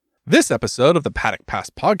This episode of the Paddock Pass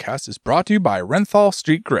podcast is brought to you by Renthal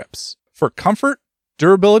Street Grips. For comfort,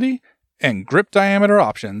 durability, and grip diameter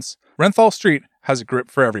options, Renthal Street has a grip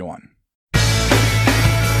for everyone.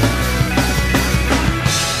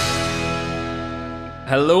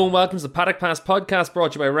 Hello and welcome to the Paddock Pass podcast,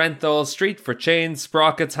 brought to you by Renthal Street. For chains,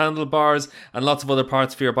 sprockets, handlebars and lots of other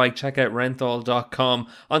parts for your bike, check out renthal.com.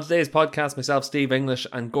 On today's podcast, myself, Steve English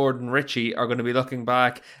and Gordon Ritchie are going to be looking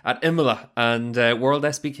back at Imola and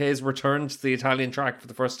WorldSBK's return to the Italian track for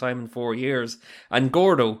the first time in 4 years. And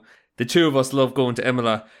Gordo, the two of us love going to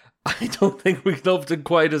Imola. I don't think we loved it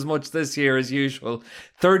quite as much this year as usual.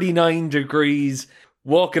 39 degrees,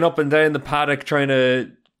 walking up and down the paddock trying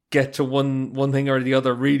to get to one thing or the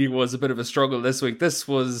other really was a bit of a struggle this week. This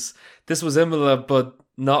was Imola, but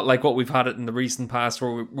not like what we've had it in the recent past,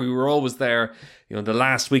 where we were always there, you know, the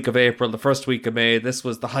last week of April, the first week of May. This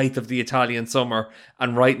was the height of the Italian summer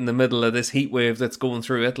and right in the middle of this heat wave that's going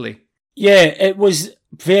through Italy. Yeah, it was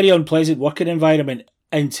very unpleasant working environment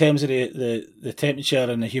in terms of the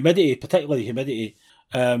temperature and the humidity, particularly the humidity.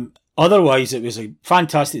 Otherwise, it was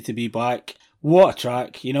fantastic to be back. What a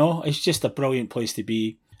track, you know. It's just a brilliant place to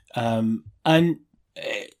be. You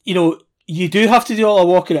know, you do have to do all the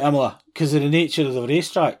walking at Imola because of the nature of the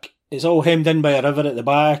racetrack. It's all hemmed in by a river at the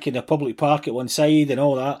back and a public park at one side and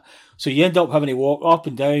all that. So you end up having to walk up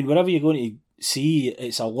and down. Wherever you're going to see,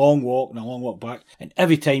 it's a long walk and a long walk back. And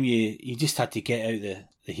every time you just had to get out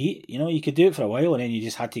the heat. You know, you could do it for a while and then you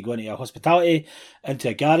just had to go into a hospitality, into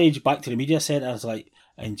a garage, back to the media centres,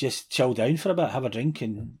 and just chill down for a bit, have a drink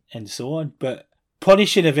and so on. But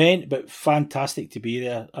punishing event, but fantastic to be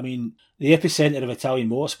there. I mean, the epicentre of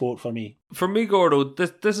Italian motorsport for me. For me, Gordo,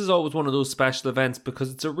 this is always one of those special events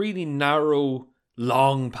because it's a really narrow,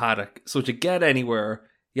 long paddock. So to get anywhere,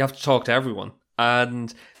 you have to talk to everyone.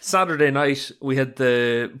 And Saturday night, we had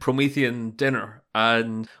the Promethean dinner,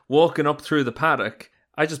 and walking up through the paddock,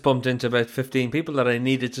 I just bumped into about 15 people that I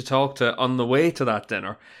needed to talk to on the way to that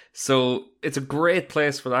dinner. So it's a great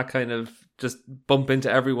place for that kind of just bump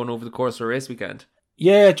into everyone over the course of a race weekend.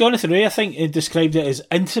 Yeah, Jonathan Ray, I think, he described it as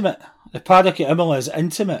intimate. The paddock at Imola is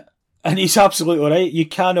intimate. And he's absolutely right. You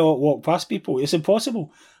cannot walk past people. It's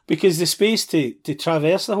impossible. Because the space to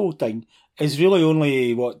traverse the whole thing is really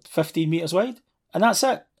only, 15 metres wide? And that's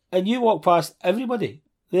it. And you walk past everybody.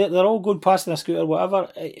 They're all going past in a scooter,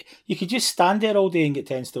 whatever. You could just stand there all day and get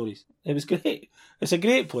 10 stories. It was great. It's a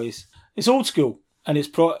great place. It's old school. And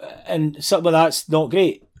and some of that's not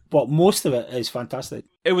great. But most of it is fantastic.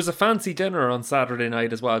 It was a fancy dinner on Saturday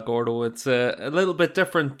night as well, Gordo. It's a little bit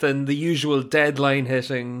different than the usual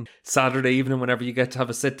deadline-hitting Saturday evening whenever you get to have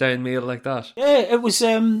a sit-down meal like that. Yeah, it was,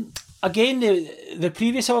 again, the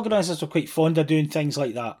previous organisers were quite fond of doing things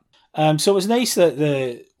like that. So it was nice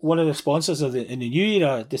that one of the sponsors in the new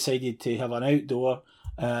era decided to have an outdoor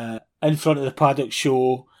in front of the paddock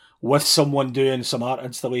show with someone doing some art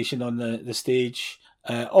installation on the stage.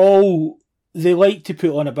 They like to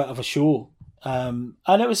put on a bit of a show. And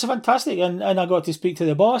it was fantastic. And I got to speak to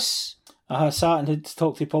the boss. I sat and had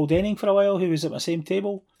talked to Paul Denning for a while, who was at my same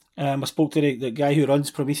table. I spoke to the guy who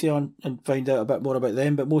runs Promethean and found out a bit more about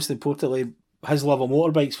them. But most importantly, his love of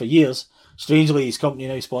motorbikes for years. Strangely, his company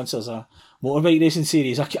now sponsors a motorbike racing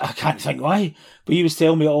series. I can't think why. But he was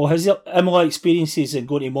telling me all his Imola experiences and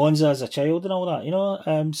going to Monza as a child and all that, you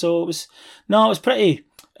know. So it was pretty.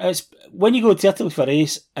 It's when you go to Italy for a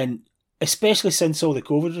race, and especially since all the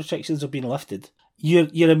COVID restrictions have been lifted,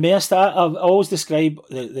 you're immersed. I've always described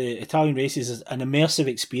the Italian races as an immersive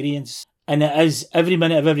experience. And it is every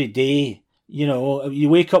minute of every day. You know, you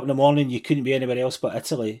wake up in the morning, you couldn't be anywhere else but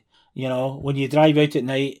Italy. You know, when you drive out at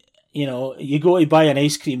night, you know, you go to buy an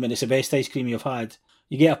ice cream and it's the best ice cream you've had.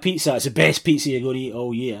 You get a pizza, it's the best pizza you're going to eat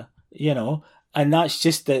all year. You know, and that's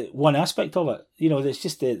just the one aspect of it. You know, it's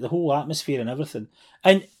just the whole atmosphere and everything.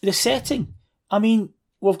 And the setting, I mean,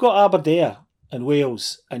 we've got Aberdare in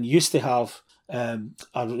Wales and used to have a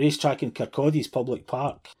racetrack in Kirkcaldy's public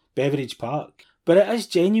park, Beveridge Park. But it is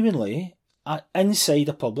genuinely inside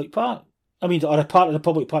a public park. I mean, or a part of the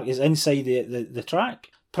public park is inside the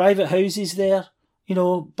track. Private houses there, you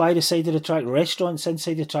know, by the side of the track, restaurants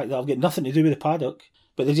inside the track that have got nothing to do with the paddock,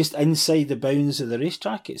 but they're just inside the bounds of the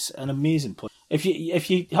racetrack. It's an amazing place. If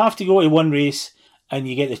you have to go to one race and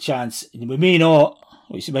you get the chance, and we may not,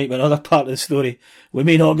 which might be another part of the story, we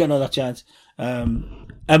may not get another chance.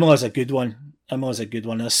 Imola's a good one.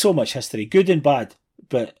 There's so much history, good and bad,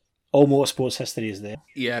 but all motorsports history is there.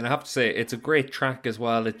 Yeah, and I have to say, it's a great track as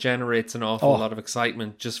well. It generates an awful lot of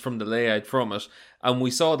excitement just from the layout from it. And we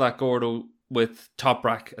saw that, Gordo, with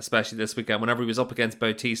Toprak, especially this weekend, whenever he was up against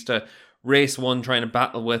Bautista. Race 1 trying to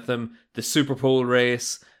battle with him. The Superpole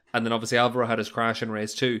race. And then obviously Alvaro had his crash in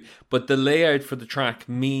race 2. But the layout for the track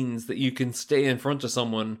means that you can stay in front of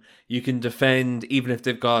someone, you can defend even if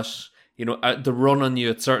they've got, the run on you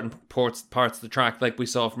at certain parts of the track, like we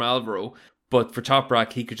saw from Alvaro. But for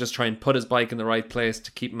Toprak, he could just try and put his bike in the right place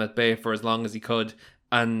to keep him at bay for as long as he could.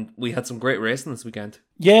 And we had some great racing this weekend.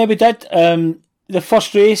 Yeah, we did. The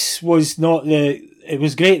first race was it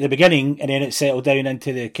was great at the beginning, and then it settled down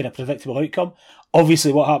into the kind of predictable outcome.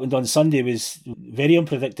 Obviously, what happened on Sunday was very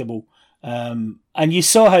unpredictable. And you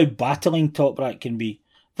saw how battling Toprak can be.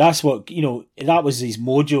 That's what, that was his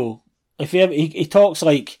mojo. If he talks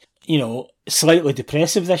like, slightly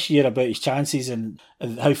depressive this year about his chances and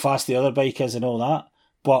how fast the other bike is and all that.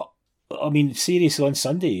 But, I mean, seriously, on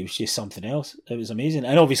Sunday, it was just something else. It was amazing.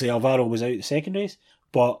 And obviously, Alvaro was out the second race,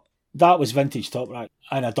 but that was vintage Toprak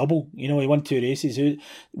and a double. He won 2 races.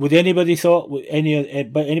 Would anybody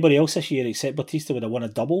anybody else this year except Bautista would have won a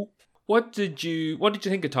double? What did you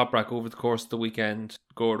think of Toprak over the course of the weekend,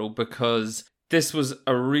 Gordo? Because this was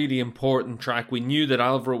a really important track. We knew that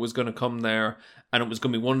Alvaro was going to come there, and it was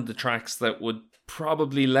going to be one of the tracks that would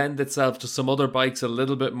probably lend itself to some other bikes a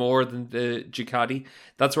little bit more than the Ducati.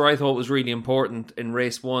 That's where I thought it was really important in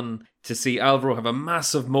race 1 to see Alvaro have a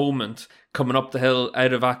massive moment coming up the hill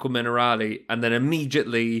out of Acqua Minerale and then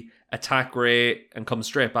immediately attack Ray and come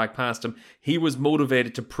straight back past him. He was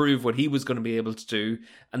motivated to prove what he was going to be able to do.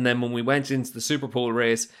 And then when we went into the Superpole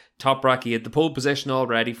race, Toprak, he had the pole position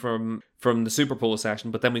already from the Superpole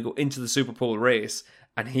session, but then we go into the Superpole race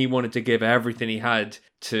and he wanted to give everything he had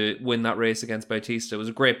to win that race against Bautista. It was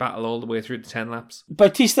a great battle all the way through the 10 laps.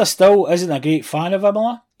 Bautista still isn't a great fan of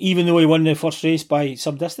Imola, even though he won the first race by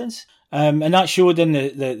some distance. And that showed in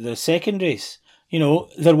the second race.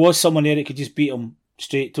 There was someone there that could just beat him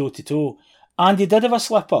straight toe-to-toe. And he did have a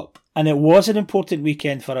slip-up. And it was an important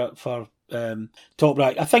weekend for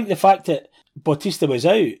Toprak. I think the fact that Bautista was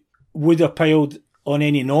out would have piled on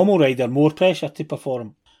any normal rider more pressure to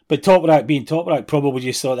perform. But Toprak being Toprak probably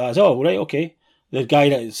just thought that as, right, okay, the guy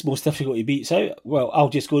that's most difficult to beat's out, well, I'll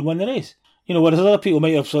just go and win the race. Whereas other people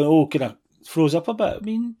might have thought, kind of froze up a bit. I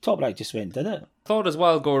mean, Toprak just went and did it. I thought as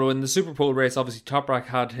well, Gordo, in the Superpole race, obviously Toprak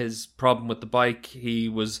had his problem with the bike. He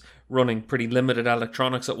was running pretty limited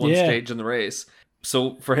electronics at one stage in the race.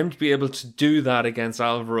 So for him to be able to do that against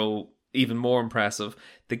Alvaro, even more impressive.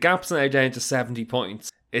 The gap's now down to 70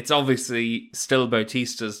 points. It's obviously still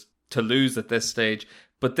Bautista's to lose at this stage,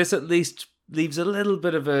 but this at least leaves a little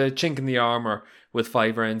bit of a chink in the armour with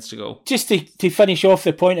 5 rounds to go. Just to finish off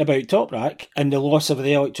the point about Toprak and the loss of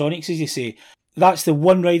the electronics, as you say, that's the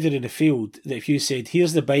one rider in the field that if you said,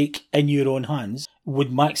 here's the bike in your own hands, would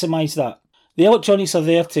maximise that. The electronics are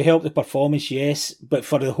there to help the performance, yes, but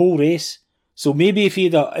for the whole race. So maybe if he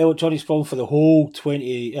had an electronics problem for the whole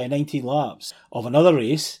 19 laps of another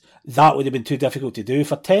race, that would have been too difficult to do.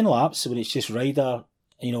 For 10 laps, when it's just rider,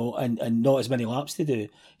 and not as many laps to do,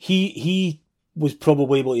 he was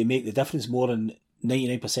probably able to make the difference more than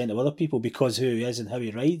 99% of other people because who he is and how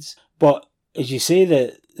he rides. But as you say,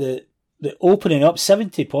 the opening up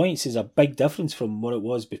 70 points is a big difference from what it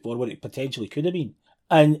was before, what it potentially could have been.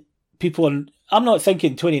 And I'm not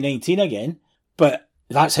thinking 2019 again, but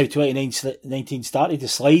that's how 2019 started. The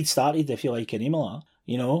slide started, if you like, in Imola.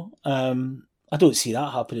 I don't see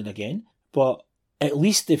that happening again. But at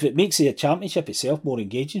least if it makes the championship itself more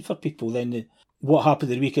engaging for people, then what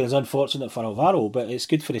happened the weekend is unfortunate for Alvaro, but it's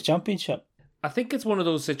good for the championship. I think it's one of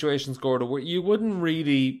those situations, Gordo, where you wouldn't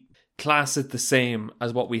really class it the same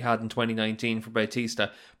as what we had in 2019 for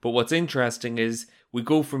Bautista. But what's interesting is we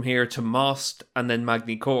go from here to Most and then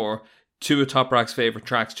Magny-Cours, two of Toprak's favourite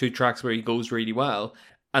tracks, 2 tracks where he goes really well.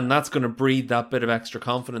 And that's going to breed that bit of extra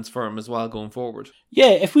confidence for him as well going forward.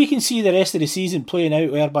 Yeah, if we can see the rest of the season playing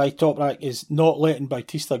out whereby Toprak is not letting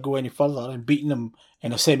Bautista go any further and beating him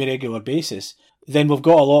on a semi-regular basis, then we've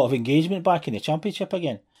got a lot of engagement back in the championship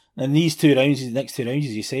again. And these 2 rounds, the next 2 rounds,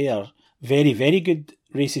 as you say, are very, very good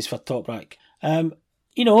races for Toprak.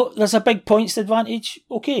 There's a big points advantage.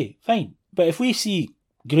 Okay, fine. But if we see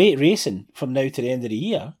great racing from now to the end of the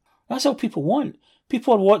year, that's all people want.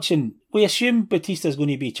 People are watching. We assume Bautista's going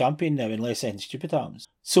to be champion now unless anything stupid happens.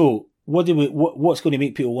 So what's going to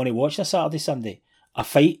make people want to watch this Saturday, Sunday? A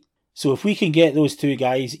fight. So if we can get those 2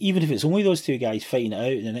 guys, even if it's only those 2 guys fighting it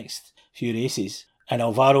out in the next few races, and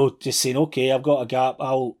Alvaro just saying, okay, I've got a gap,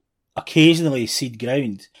 I'll occasionally cede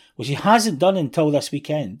ground, which he hasn't done until this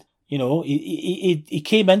weekend. He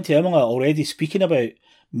came into Imola already speaking about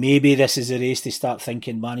maybe this is a race to start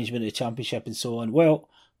thinking management of the championship and so on. Well,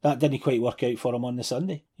 that didn't quite work out for him on the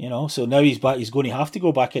Sunday, So now he's back. He's going to have to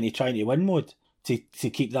go back into trying to win mode to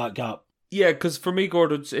keep that gap. Yeah, because for me,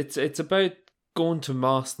 Gordon, it's about going to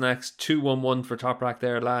Moss next, 2-1-1 for Toprak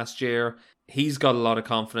there last year. He's got a lot of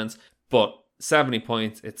confidence, but 70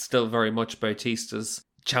 points, it's still very much Bautista's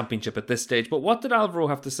championship at this stage. But what did Alvaro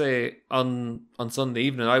have to say on Sunday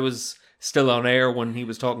evening? I was still on air when he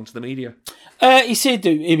was talking to the media. He said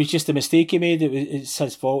that it was just a mistake he made. It's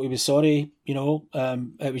his fault. He was sorry.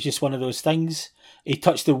 It was just one of those things. He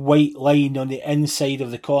touched the white line on the inside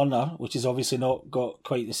of the corner, which has obviously not got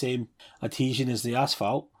quite the same adhesion as the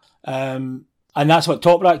asphalt. And that's what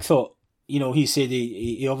Toprak thought. He said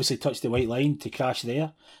he obviously touched the white line to crash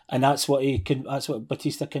there, and that's what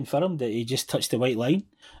Bautista confirmed, that he just touched the white line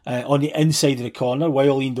on the inside of the corner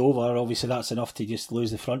while leaned over. Obviously, that's enough to just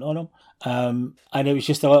lose the front on him. And it was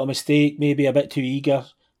just a little mistake, maybe a bit too eager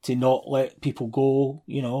to not let people go.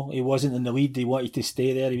 He wasn't in the lead. He wanted to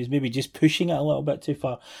stay there. He was maybe just pushing it a little bit too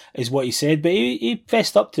far, is what he said. But he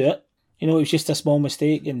fessed up to it. It was just a small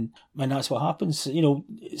mistake, and that's what happens.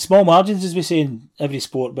 Small margins, as we say in every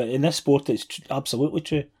sport, but in this sport, it's absolutely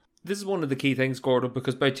true. This is one of the key things, Gordo,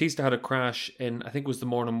 because Bautista had a crash in, I think it was the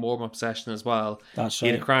morning warm-up session as well. That's right.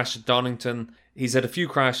 He had a crash at Donington. He's had a few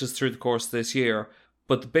crashes through the course of this year,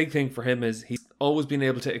 but the big thing for him is he's always been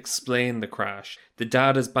able to explain the crash. The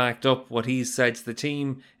data's backed up what he's said to the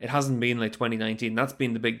team. It hasn't been like 2019. That's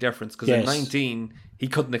been the big difference, because in 19, he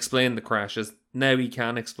couldn't explain the crashes. Now he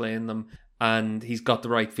can explain them, and he's got the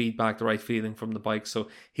right feedback, the right feeling from the bike, so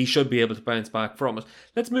he should be able to bounce back from it.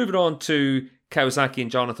 Let's move it on to Kawasaki and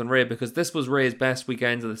Jonathan Rea, because this was Rea's best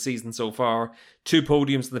weekend of the season so far. 2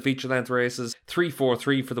 podiums in the feature-length races,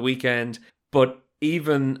 3-4-3 for the weekend, but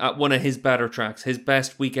even at one of his better tracks, his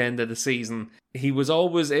best weekend of the season, he was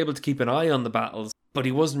always able to keep an eye on the battles, but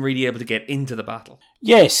he wasn't really able to get into the battle.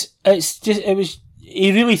 Yes,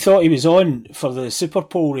 he really thought he was on for the Super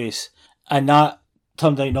Pole race, and that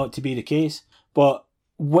turned out not to be the case. But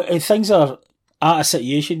things are at a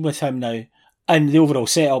situation with him now, and the overall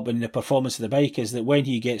setup and the performance of the bike is that when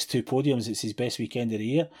he gets 2 podiums, it's his best weekend of the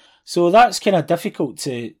year. So that's kind of difficult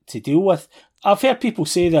to deal with. I've heard people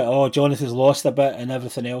say that, Jonathan's lost a bit and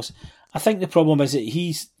everything else. I think the problem is that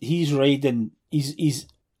he's riding, he's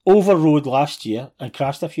overrode last year and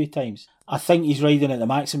crashed a few times. I think he's riding at the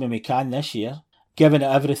maximum he can this year, giving it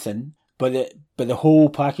everything, but the whole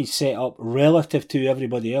package set up relative to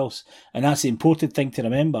everybody else. And that's the important thing to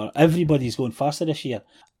remember. Everybody's going faster this year.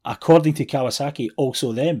 According to Kawasaki,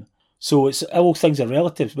 also them. So it's all things are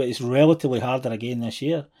relatives, but it's relatively harder again this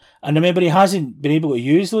year. And remember, he hasn't been able to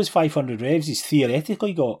use those 500 revs he's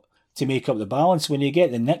theoretically got to make up the balance. When you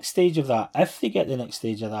get the next stage of that, if they get the next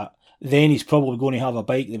stage of that, then he's probably going to have a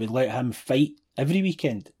bike that would let him fight every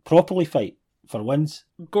weekend, properly fight for wins.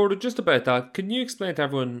 Gordo, just about that, can you explain to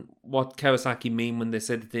everyone what Kawasaki mean when they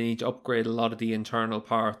said that they need to upgrade a lot of the internal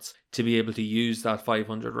parts to be able to use that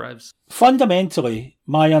 500 revs? Fundamentally,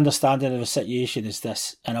 my understanding of the situation is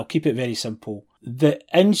this, and I'll keep it very simple. The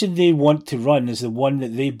engine they want to run is the one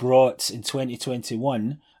that they brought in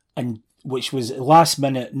 2021, and which was last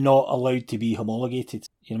minute not allowed to be homologated.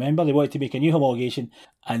 You remember, they wanted to make a new homologation,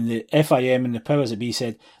 and the FIM and the powers that be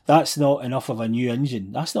said, that's not enough of a new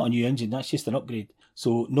engine. That's not a new engine, that's just an upgrade.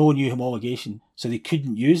 So no new homologation. So they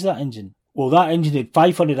couldn't use that engine. Well, that engine had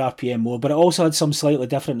 500 RPM more, but it also had some slightly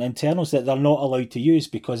different internals that they're not allowed to use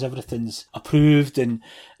because everything's approved, and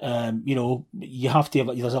you have to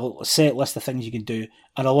have, there's a set list of things you can do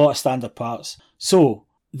and a lot of standard parts. So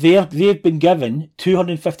they've been given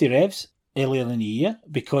 250 revs earlier in the year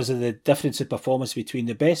because of the difference in performance between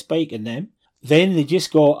the best bike and them. Then they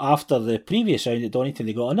just got, after the previous round at Donington,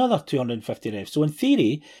 they got another 250 revs. So in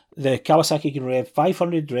theory, the Kawasaki can rev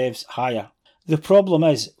 500 revs higher. The problem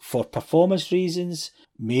is, for performance reasons,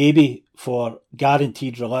 maybe for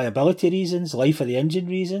guaranteed reliability reasons, life of the engine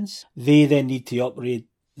reasons, they then need to upgrade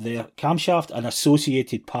their camshaft and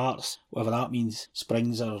associated parts, whatever that means,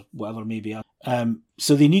 springs or whatever it may be.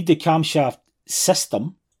 So they need the camshaft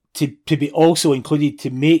system to be also included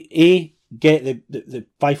to make, get the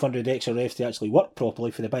 500 extra revs to actually work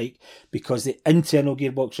properly for the bike, because the internal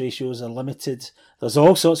gearbox ratios are limited. There's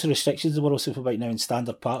all sorts of restrictions in the World Superbike now, and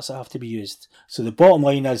standard parts that have to be used. So the bottom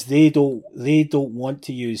line is they don't want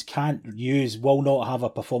to use, can't use, will not have a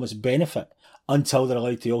performance benefit until they're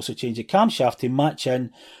allowed to also change the camshaft to match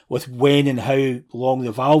in with when and how long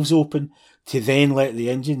the valves open, to then let the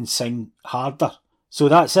engine sing harder. So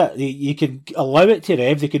that's it. You can allow it to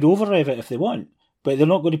rev, they could over rev it if they want, but they're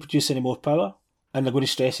not going to produce any more power, and they're going to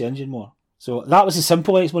stress the engine more. So that was a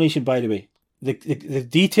simple explanation, by the way. The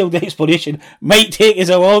detailed explanation might take us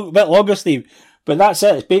a bit longer, Steve, but that's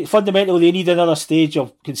it. Fundamentally, they need another stage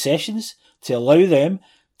of concessions to allow them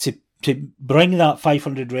to bring that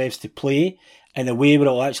 500 revs to play in a way where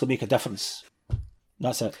it'll actually make a difference.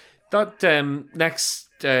 That's it. That next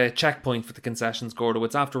checkpoint for the concessions, Gordo,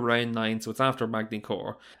 it's after round 9, so it's after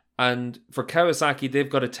Magny-Cours. And for Kawasaki, they've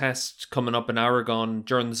got a test coming up in Aragon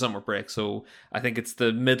during the summer break. So I think it's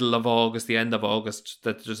the middle of August, the end of August,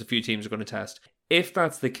 that there's a few teams are going to test. If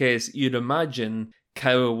that's the case, you'd imagine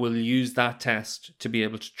Kawa will use that test to be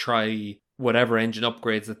able to try whatever engine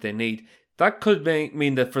upgrades that they need. That could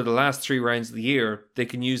mean that for the last 3 rounds of the year, they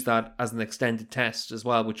can use that as an extended test as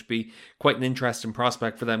well, which would be quite an interesting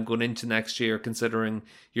prospect for them going into next year, considering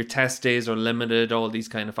your test days are limited, all these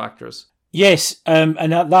kind of factors. Yes, and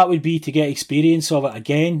that would be to get experience of it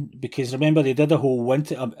again, because remember they did a whole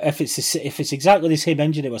winter. If it's exactly the same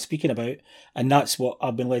engine that we're speaking about, and that's what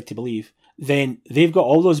I've been led to believe, then they've got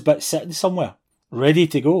all those bits sitting somewhere, ready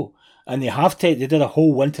to go, and they did a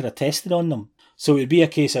whole winter of testing on them. So it would be a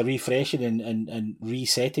case of refreshing and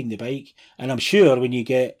resetting the bike. And I'm sure when you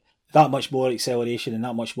get that much more acceleration and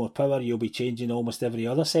that much more power, you'll be changing almost every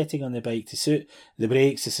other setting on the bike to suit the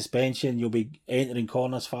brakes, the suspension. You'll be entering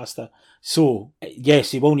corners faster. So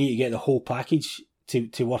yes, you will need to get the whole package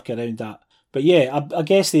to work around that. But yeah, I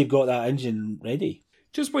guess they've got that engine ready.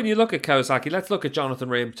 Just when you look at Kawasaki, let's look at Jonathan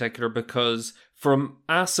Rea in particular, because from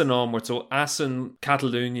Assen onwards, so Assen,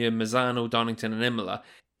 Catalunya, Misano, Donington and Imola,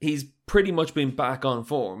 he's pretty much been back on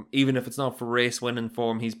form. Even if it's not for race winning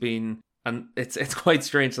form, he's been, and it's quite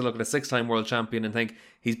strange to look at a 6-time world champion and think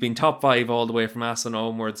he's been top 5 all the way from Assen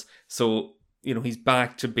onwards. So, you know, he's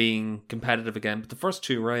back to being competitive again. But the first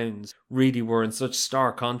 2 rounds really were in such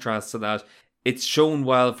stark contrast to that. It's shown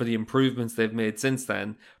well for the improvements they've made since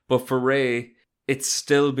then. But for Rea, it's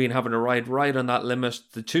still been having a ride right on that limit.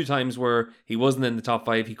 The 2 times where he wasn't in the top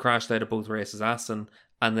 5, he crashed out of both races, Assen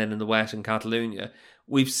and then in the wet in Catalunya.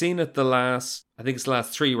 We've seen it the last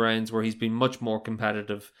 3 rounds where he's been much more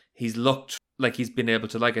competitive. He's looked like he's been able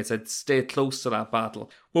to, like I said, stay close to that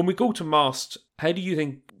battle. When we go to Most, how do you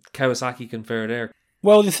think Kawasaki can fare there?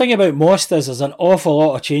 Well, the thing about Most is there's an awful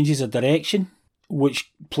lot of changes of direction,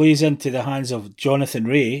 which plays into the hands of Jonathan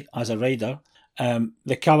Rea as a rider. The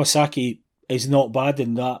Kawasaki is not bad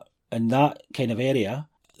in that kind of area.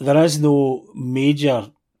 There is no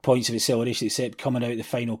major points of acceleration except coming out the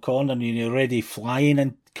final corner, and you're already flying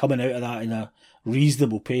and coming out of that in a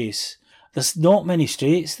reasonable pace. There's not many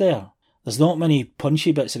straights there. There's not many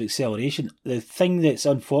punchy bits of acceleration. The thing that's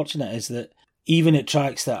unfortunate is that even at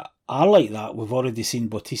tracks that are like that, we've already seen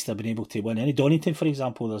Bautista been able to win. In Donington, for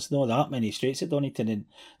example, there's not that many straights at Donington, and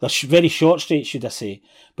they're very short straights, should I say,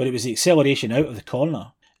 but it was the acceleration out of the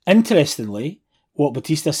corner. Interestingly, what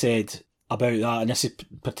Bautista said about that, and this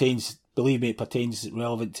pertains, believe me, it pertains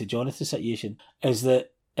relevant to Jonathan's situation, is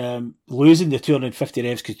that losing the 250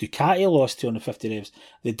 revs, because Ducati lost 250 revs,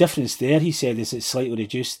 the difference there, he said, is it's slightly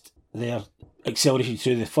reduced their acceleration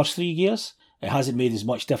through the first 3 gears. It hasn't made as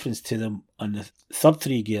much difference to them on the third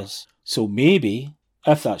 3 gears. So maybe,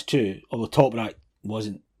 if that's true, although Top Rack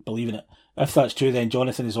wasn't believing it, if that's true, then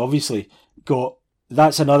Jonathan has obviously got,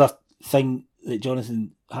 that's another thing that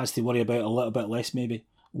Jonathan has to worry about a little bit less maybe.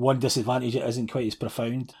 One disadvantage, it isn't quite as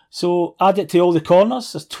profound. So add it to all the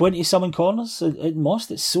corners. There's 20-something corners at Most.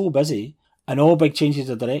 It's so busy. And all big changes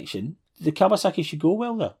of direction. The Kawasaki should go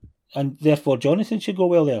well there. And therefore Jonathan should go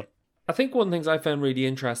well there. I think one of the things I found really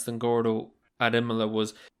interesting, Gordo, at Imola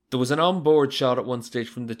was there was an onboard shot at one stage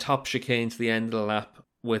from the top chicane to the end of the lap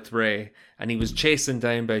with Rea, and he was chasing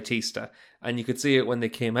down Bautista. And you could see it when they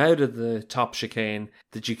came out of the top chicane,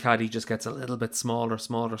 the Ducati just gets a little bit smaller.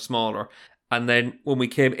 And then when we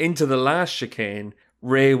came into the last chicane,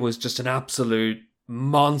 Rea was just an absolute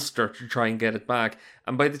monster to try and get it back.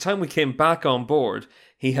 And by the time we came back on board,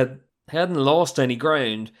 he hadn't lost any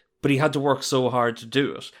ground, but he had to work so hard to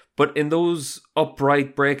do it. But in those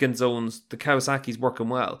upright braking zones, the Kawasaki's working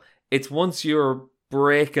well. It's once you're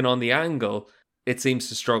braking on the angle, it seems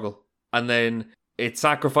to struggle. And then it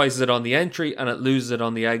sacrifices it on the entry and it loses it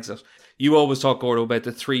on the exit. You always talk, Gordo, about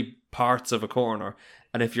the 3 parts of a corner.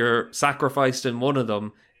 And if you're sacrificed in one of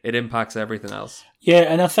them, it impacts everything else. Yeah,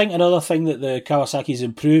 and I think another thing that the Kawasaki's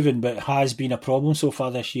improving but has been a problem so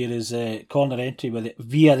far this year is corner entry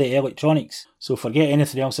via the electronics. So forget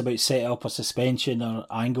anything else about setup or suspension or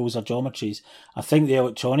angles or geometries. I think the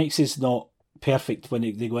electronics is not perfect when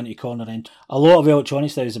they go into corner entry. A lot of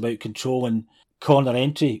electronics now is about controlling corner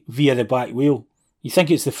entry via the back wheel. You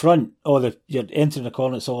think it's the front, you're entering a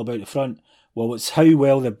corner, it's all about the front. Well, it's how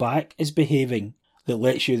well the back is behaving that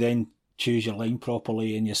lets you then choose your line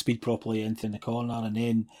properly and your speed properly entering the corner, and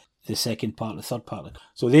then the second part, the third part.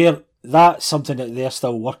 So that's something that they're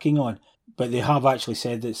still working on, but they have actually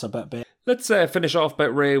said that it's a bit better. Let's finish off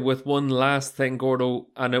about Ray with one last thing, Gordo,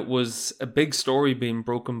 and it was a big story being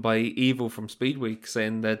broken by Evo from Speed Week,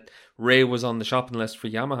 saying that Ray was on the shopping list for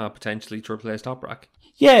Yamaha potentially to replace Toprak.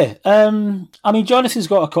 Yeah, I mean, Jonathan's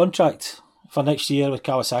got a contract for next year with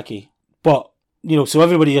Kawasaki, but, so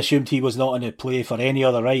everybody assumed he was not going to play for any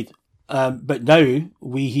other ride. But now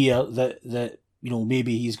we hear that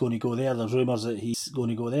maybe he's going to go there. There's rumours that he's going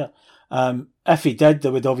to go there. If he did,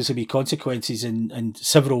 there would obviously be consequences in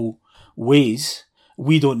several ways.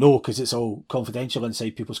 We don't know because it's all confidential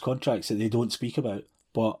inside people's contracts that they don't speak about.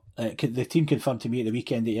 But the team confirmed to me at the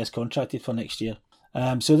weekend that he is contracted for next year.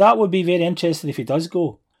 So that would be very interesting if he does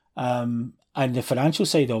go. And the financial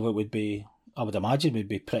side of it would be, I would imagine, would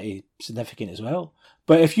be pretty significant as well.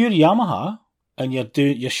 But if you're Yamaha and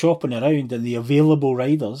you're shopping around and the available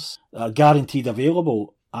riders that are guaranteed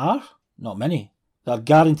available are not many. They're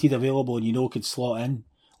guaranteed available and could slot in.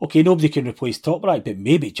 Okay, nobody can replace Toprak, but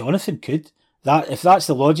maybe Jonathan could. If that's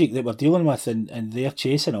the logic that we're dealing with and they're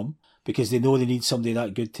chasing him because they know they need somebody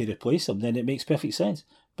that good to replace him, then it makes perfect sense.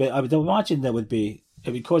 But I would imagine it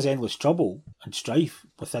would cause endless trouble and strife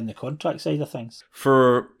within the contract side of things.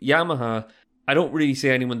 For Yamaha, I don't really see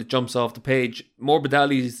anyone that jumps off the page.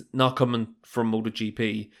 Morbidelli's not coming from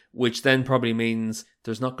MotoGP, which then probably means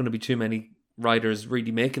there's not going to be too many riders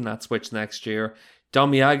really making that switch next year.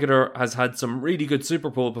 Dom Jager has had some really good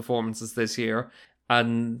Superpole performances this year,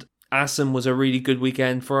 and Assen was a really good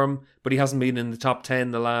weekend for him, but he hasn't been in the top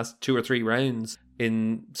 10 the last 2 or 3 rounds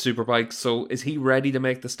in Superbikes. So is he ready to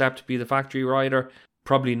make the step to be the factory rider?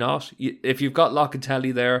 Probably not. If you've got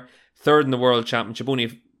Locatelli there, third in the World Championship,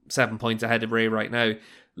 only 7 points ahead of Ray right now.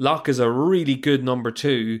 Locke is a really good number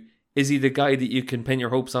 2. Is he the guy that you can pin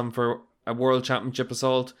your hopes on for a World Championship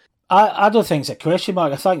assault? I don't think it's a question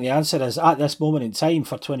mark. I think the answer is, at this moment in time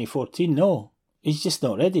for 2014, no. He's just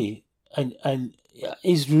not ready. And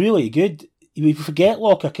he's really good. We forget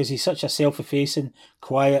Locker because he's such a self-effacing,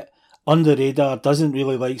 quiet, under the radar, doesn't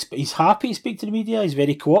really like... He's happy to speak to the media. He's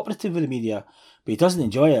very cooperative with the media, but he doesn't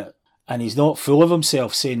enjoy it. And he's not full of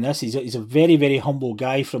himself saying this. He's a very, very humble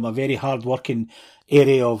guy from a very hard-working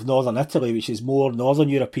area of northern Italy, which is more northern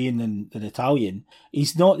European than Italian.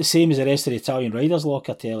 He's not the same as the rest of the Italian riders,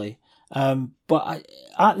 Locatelli. But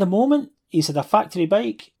at the moment, he's had a factory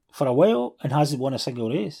bike for a while and hasn't won a single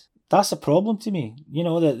race. That's a problem to me.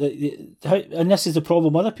 And this is the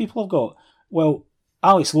problem other people have got. Well,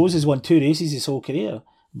 Alex Lowes has won 2 races his whole career.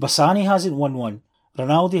 Bassani hasn't won one.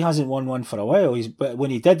 Rinaldi hasn't won one for a while. But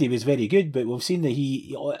when he did, he was very good. But we've seen that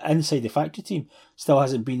he, inside the factory team, still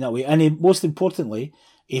hasn't been that way. And most importantly,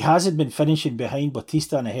 he hasn't been finishing behind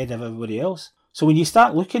Bautista and ahead of everybody else. So when you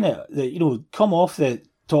start looking at come off the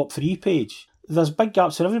top 3 page, there's big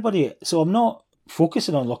gaps for everybody. So I'm not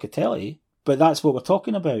focusing on Locatelli, but that's what we're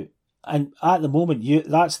talking about. And at the moment,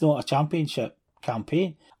 that's not a championship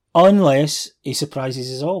campaign, unless he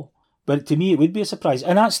surprises us all. But to me, it would be a surprise.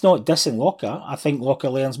 And that's not dissing Locker. I think Locker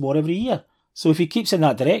learns more every year. So if he keeps in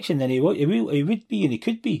that direction, then he would be and he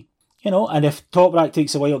could be. And if Toprak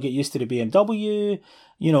takes a while to get used to the BMW,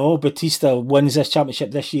 Bautista wins this championship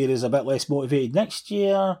this year, is a bit less motivated next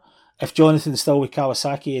year. If Jonathan's still with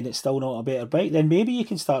Kawasaki and it's still not a better bike, then maybe you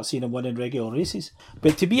can start seeing him winning regular races.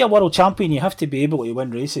 But to be a world champion, you have to be able to win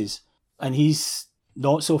races. And he's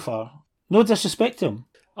not so far. No disrespect to him.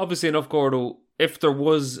 Obviously enough, Gordo, if there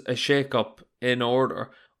was a shake-up in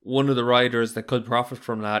order, one of the riders that could profit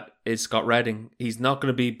from that is Scott Redding. He's not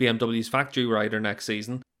going to be BMW's factory rider next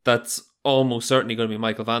season. That's almost certainly going to be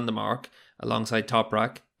Michael van der Mark alongside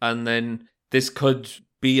Toprak. And then this could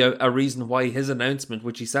be a reason why his announcement,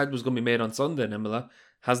 which he said was going to be made on Sunday in Imola,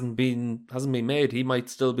 hasn't been made. He might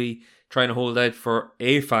still be trying to hold out for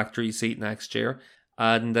a factory seat next year.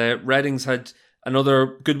 And Redding's had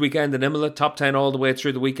another good weekend in Imola, top 10 all the way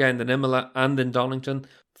through the weekend in Imola and in Donington,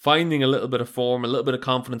 finding a little bit of form, a little bit of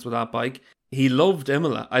confidence with that bike. He loved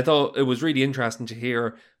Imola. I thought it was really interesting to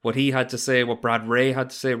hear what he had to say, what Brad Ray had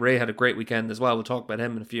to say. Ray had a great weekend as well. We'll talk about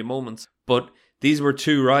him in a few moments. But these were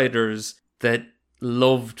 2 riders that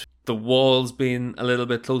loved the walls being a little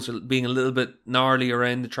bit closer, being a little bit gnarly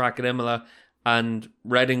around the track at Imola, and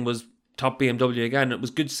Redding was top BMW again. It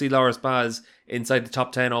was good to see Loris Baz inside the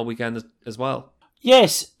top 10 all weekend as well.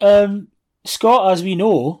 Yes, Scott, as we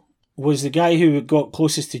know, was the guy who got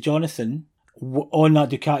closest to Jonathan on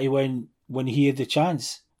that Ducati when he had the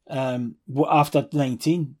chance after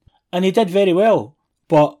 19. And he did very well,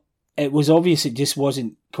 but it was obvious it just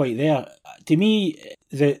wasn't quite there. To me,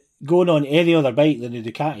 going on any other bike than the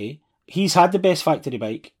Ducati, he's had the best factory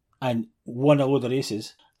bike and won a load of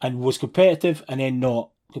races and was competitive and then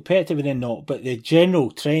not. competitive and then not, but the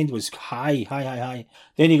general trend was high.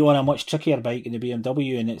 Then you go on a much trickier bike in the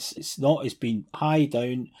BMW, and it's not. It's been high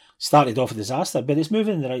down. Started off a disaster, but it's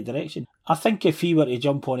moving in the right direction. I think if he were to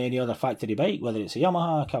jump on any other factory bike, whether it's a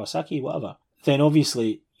Yamaha, Kawasaki, whatever, then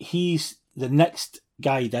obviously he's the next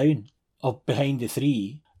guy down up behind the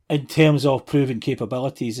three in terms of proven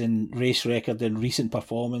capabilities and race record and recent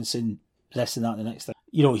performance and this and that and the next thing.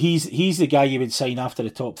 You know, he's the guy you would sign after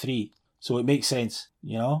the top three. So it makes sense,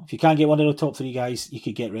 you know. If you can't get one of the top three guys, you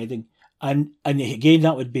could get Redding. And again,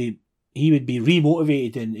 that would be, he would be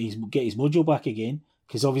remotivated and get his mojo back again,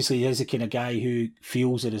 because obviously he is the kind of guy who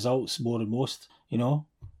feels the results more than most, you know.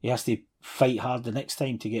 He has to fight hard the next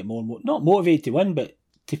time to get more, not motivated to win, but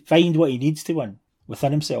to find what he needs to win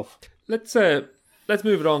within himself. Let's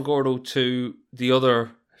move it on, Gordo, to the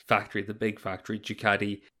other factory, the big factory,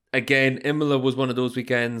 Ducati. Again, Imola was one of those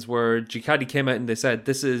weekends where Ducati came out and they said,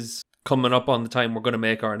 this is coming up on the time we're going to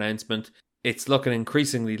make our announcement. It's looking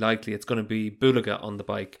increasingly likely it's going to be Bulega on the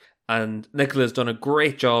bike. And Nicola's done a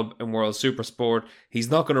great job in World Supersport. He's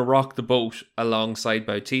not going to rock the boat alongside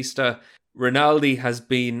Bautista. Rinaldi has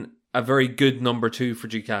been a very good number 2 for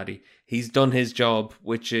Ducati. He's done his job,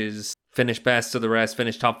 which is finish best of the rest,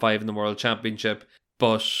 finish top 5 in the World Championship.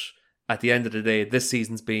 But at the end of the day, this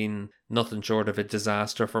season's been nothing short of a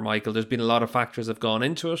disaster for Michael. There's been a lot of factors that have gone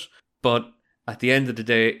into it, but at the end of the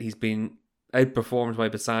day, he's been outperformed by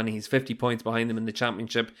Bassani. He's 50 points behind him in the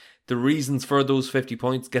championship. The reasons for those 50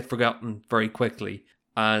 points get forgotten very quickly.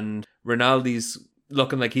 And Rinaldi's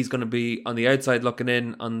looking like he's going to be on the outside looking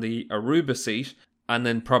in on the Aruba seat, and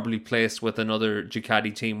then probably placed with another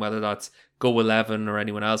Ducati team, whether that's Go 11 or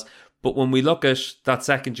anyone else. But when we look at that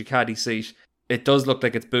second Ducati seat, it does look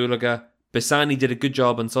like it's Bulega. Bassani did a good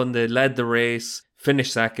job on Sunday, led the race,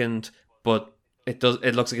 finished second, but it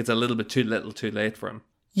looks like it's a little bit too little too late for him.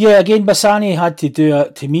 Yeah, again, Bassani had to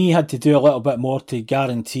do a little bit more to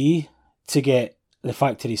guarantee to get the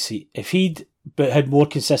factory seat. If he'd had more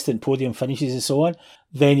consistent podium finishes and so on,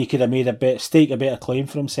 then he could have made a better claim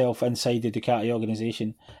for himself inside the Ducati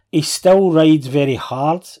organisation. He still rides very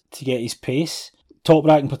hard to get his pace. Top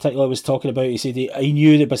Rack in particular was talking about, he said he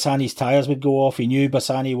knew that Bassani's tyres would go off. He knew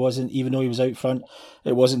Bassani wasn't, even though he was out front,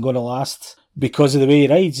 it wasn't going to last because of the way he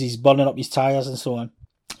rides. He's burning up his tyres and so on.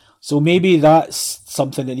 So maybe that's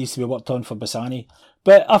something that needs to be worked on for Bassani.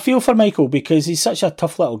 But I feel for Michael because he's such a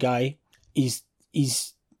tough little guy. He's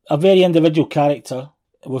a very individual character.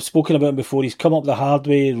 We've spoken about him before. He's come up the hard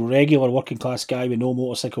way, regular working class guy with no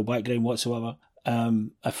motorcycle background whatsoever,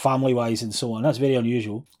 family wise and so on. That's very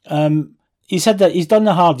unusual. He's done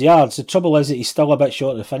the hard yards. The trouble is that he's still a bit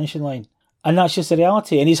short of the finishing line. And that's just the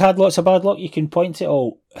reality. And he's had lots of bad luck. You can point to it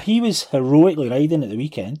all. He was heroically riding at the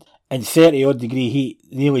weekend in 30 odd degree heat,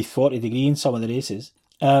 nearly 40 degree in some of the races,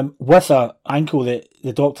 with an ankle that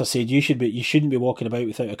the doctor said you shouldn't be walking about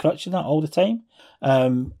without a crutch in that all the time,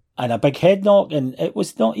 and a big head knock, and it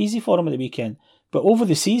was not easy for him at the weekend. But over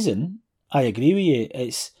the season, I agree with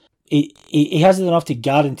you. He hasn't enough to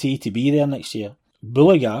guarantee to be there next year.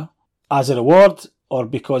 Bulega, as a reward, or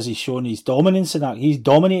because he's shown his dominance in that, he's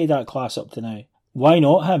dominated that class up to now. Why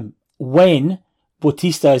not him? When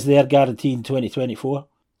Bautista is there guaranteed in 2024.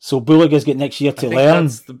 So Bulega's got next year to learn.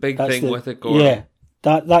 That's the big thing with it, Gordon.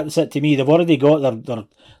 Yeah, that's it to me. They've already got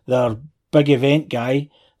their big event guy,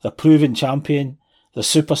 the proven champion, the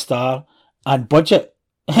superstar, and budget.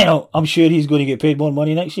 You know, I'm sure he's going to get paid more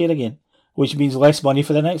money next year again, which means less money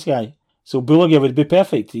for the next guy. So Bulega would be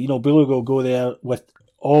perfect. You know, Bulega will go there with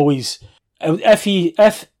always.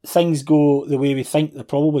 If things go the way we think they're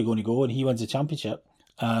probably going to go, and he wins the championship,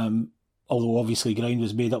 although obviously ground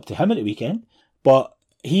was made up to him at the weekend, but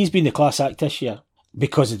he's been the class act this year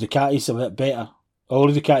because the Ducati's a bit better. All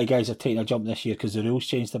the Ducati guys are taking a jump this year because the rules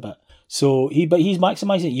changed a bit. So he's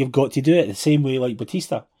maximising it. You've got to do it the same way like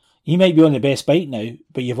Bautista. He might be on the best bike now,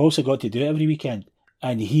 but you've also got to do it every weekend.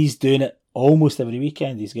 And he's doing it almost every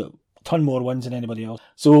weekend. He's got a ton more wins than anybody else.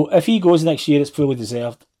 So if he goes next year, it's fully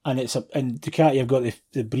deserved. And Ducati have got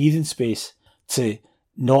the breathing space to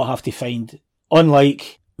not have to find,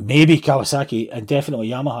 unlike maybe Kawasaki and definitely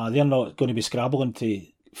Yamaha, they're not going to be scrabbling to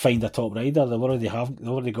find a top rider. They've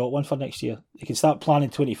already got one for next year. They can start planning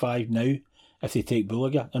 25 now if they take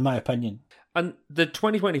Bulega, in my opinion. And the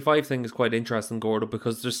 2025 thing is quite interesting, Gordo,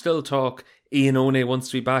 because there's still talk Ian One wants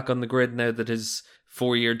to be back on the grid now that his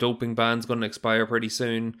 4-year doping ban's going to expire pretty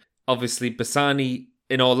soon. Obviously, Bassani,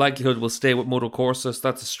 in all likelihood, will stay with Moto Corsa, so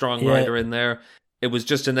that's a strong rider in there. It was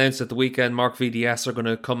just announced at the weekend Mark VDS are going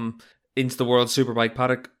to come into the World Superbike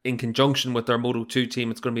Paddock in conjunction with their Moto2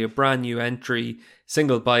 team. It's going to be a brand new entry,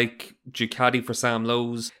 single bike, Ducati for Sam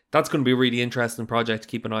Lowes. That's going to be a really interesting project to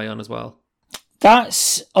keep an eye on as well.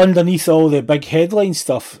 That's underneath all the big headline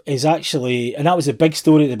stuff is actually, and that was a big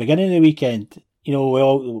story at the beginning of the weekend. We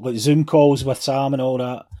all like Zoom calls with Sam and all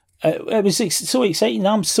that. It was so exciting.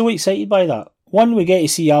 I'm so excited by that. One, we get to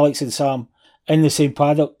see Alex and Sam in the same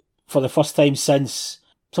paddock for the first time since,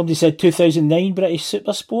 somebody said 2009 British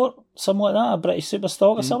Super Sport, something like that, a British Super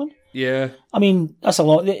Stock or something. Yeah. I mean, that's a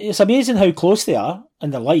lot. It's amazing how close they are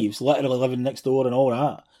in their lives, literally living next door and all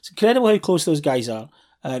that. It's incredible how close those guys are,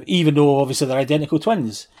 even though obviously they're identical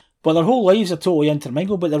twins. But their whole lives are totally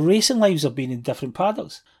intermingled, but their racing lives have been in different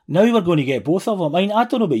paddocks. Now we're going to get both of them. I mean, I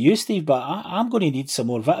don't know about you, Steve, but I'm going to need some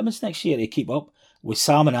more vitamins next year to keep up with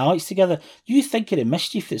Sam and Alex together. You think of the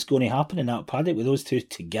mischief that's going to happen in that paddock with those two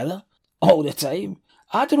together all the time?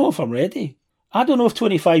 I don't know if I'm ready. I don't know if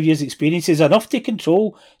 25 years experience is enough to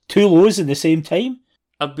control two lows in the same time.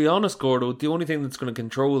 I'll be honest, Gordo, the only thing that's going to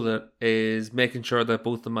control it is making sure that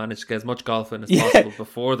both of them manage to get as much golf in as possible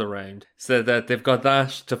before the round, so that they've got that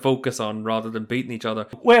to focus on rather than beating each other.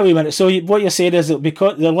 Wait a minute, so what you're saying is that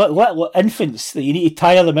because they're little infants, that you need to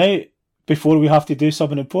tire them out before we have to do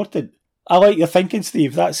something important? I like your thinking,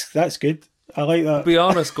 Steve. That's good. I like that. To be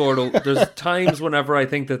honest, Gordo, there's times whenever I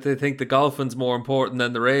think that they think the golfing's more important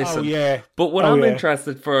than the racing. Oh, yeah. But what I'm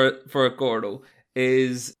interested for Gordo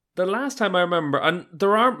is the last time I remember, and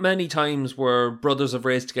there aren't many times where brothers have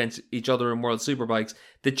raced against each other in World Superbikes.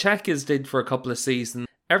 The Czechs did for a couple of seasons.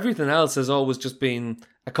 Everything else has always just been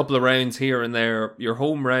a couple of rounds here and there. Your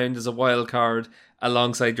home round is a wild card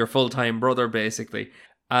alongside your full-time brother, basically.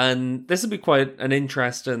 And this would be quite an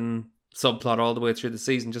interesting subplot all the way through the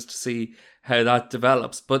season just to see how that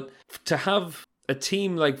develops. But to have a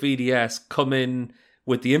team like VDS come in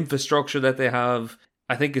with the infrastructure that they have,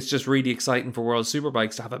 I think it's just really exciting for World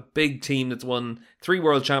Superbikes to have a big team that's won 3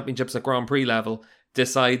 World Championships at Grand Prix level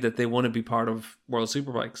decide that they want to be part of World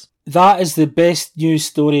Superbikes. That is the best news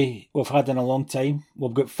story we've had in a long time.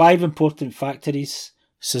 We've got 5 important factories.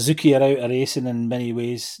 Suzuki are out of racing in many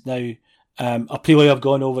ways now. Aprilia have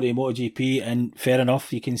gone over to MotoGP, and fair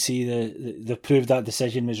enough, you can see they've proved that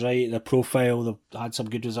decision was right. Their profile, they've had some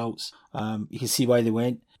good results. You can see why they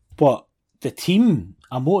went. But the team,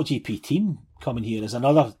 a MotoGP team coming here is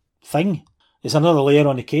another thing. It's another layer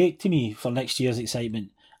on the cake to me for next year's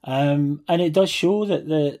excitement. And it does show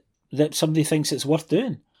that somebody thinks it's worth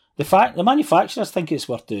doing. The manufacturers think it's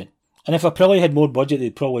worth doing. And if Aprilia had more budget,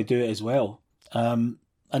 they'd probably do it as well.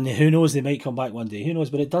 And who knows, they might come back one day. Who knows?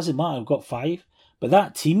 But it doesn't matter. We've got 5. But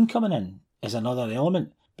that team coming in is another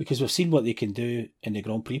element because we've seen what they can do in the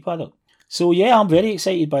Grand Prix paddock. So yeah, I'm very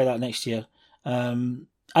excited by that next year. And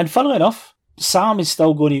funnily enough, Sam is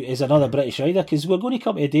another British rider because we're going to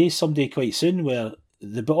come to a day someday quite soon where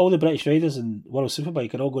all the British riders in World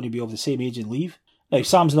Superbike are all going to be of the same age and leave. Now,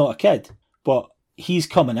 Sam's not a kid, but he's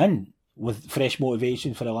coming in with fresh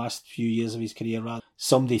motivation for the last few years of his career, rather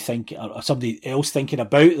somebody else thinking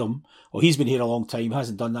about them. Well, he's been here a long time,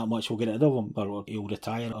 hasn't done that much, we'll get rid of him, or he'll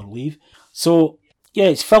retire or leave. So yeah,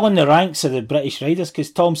 it's filling the ranks of the British riders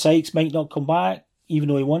because Tom Sykes might not come back even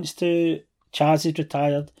though he wants to. Chaz is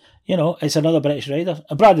retired. It's another British rider.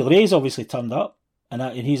 And Bradley Ray's obviously turned up, and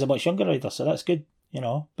he's a much younger rider, so that's good.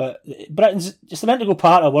 But Britain's just an integral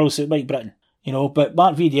part of World Superbike Britain. But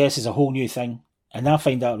Mark VDS is a whole new thing. And I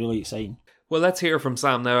find that really exciting. Well, let's hear from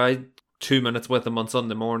Sam now. I had 2 minutes with him on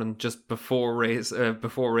Sunday morning, just before race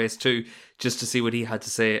 2, just to see what he had to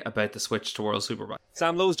say about the switch to World Superbike.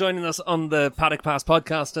 Sam Lowe's joining us on the Paddock Pass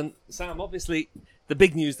podcast. And Sam, obviously, the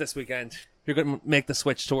big news this weekend, you're going to make the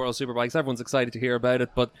switch to World Superbikes. Everyone's excited to hear about it.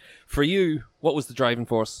 But for you, what was the driving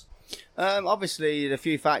force? Obviously, a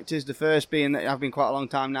few factors. The first being that I've been quite a long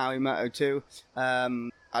time now in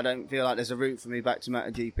Moto2. I don't feel like there's a route for me back to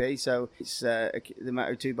MotoGP, so it's the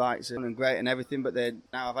Moto2 bikes are great and everything, but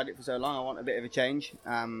now I've had it for so long, I want a bit of a change.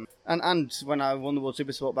 And when I won the World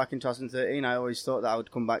Supersport back in 2013, I always thought that I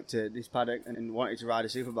would come back to this paddock and wanted to ride a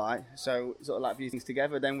superbike. So sort of like a few things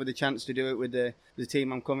together. Then with the chance to do it with the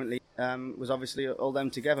team I'm currently was obviously all them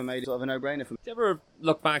together made it sort of a no-brainer for me. Do you ever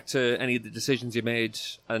look back to any of the decisions you made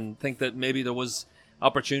and think that maybe there was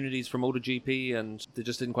opportunities for MotoGP and they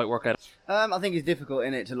just didn't quite work out? I think it's difficult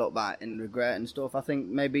in it to look back and regret and stuff. I think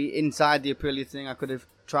maybe inside the Aprilia thing I could have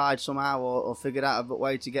tried somehow or figured out a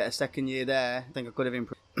way to get a second year there. I think I could have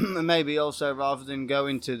improved. And maybe also, rather than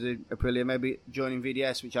going to the Aprilia, maybe joining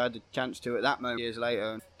VDS, which I had the chance to at that moment years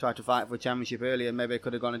later, and try to fight for a championship earlier. Maybe I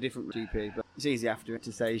could have gone a different GP, but it's easy after it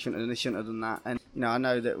to say you shouldn't have done that. And I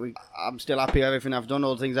know that I'm still happy with everything I've done,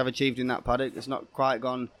 all the things I've achieved in that paddock. It's not quite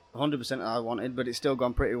gone 100% that I wanted, but it's still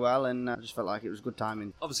gone pretty well, and I just felt like it was good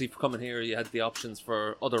timing. Obviously, for coming here, you had the options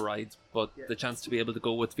for other rides, but the chance to be able to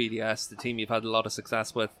go with VDS, the team you've had a lot of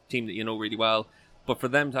success with, team that you know really well, but for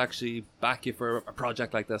them to actually back you for a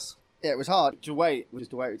project like this. Yeah, it was hard to wait. Just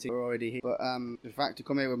to wait with team were already here, but the fact to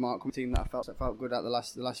come here with Mark, a team that I felt good at the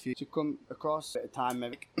last few to come across, a bit of time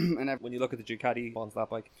maybe. And when you look at the Ducati on that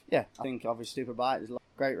bike, yeah, I think obviously Superbike, there's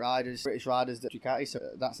great riders, British riders that Ducati. So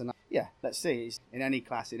that's a yeah. Let's see, it's in any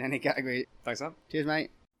class, in any category. Thanks, Sam. Cheers, mate.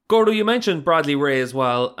 Gordo, you mentioned Bradley Ray as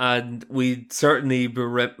well, and we'd certainly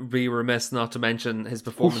be remiss not to mention his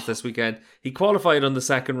performance this weekend. He qualified on the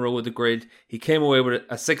second row of the grid. He came away with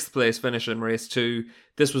a 6th place finish in race 2.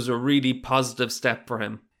 This was a really positive step for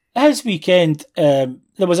him. His weekend, there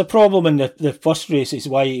was a problem in the first race, is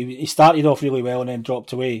why he started off really well and then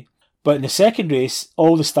dropped away. But in the second race,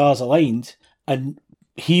 all the stars aligned, and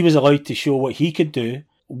he was allowed to show what he could do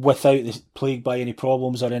without plagued by any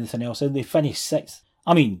problems or anything else, and they finished 6th.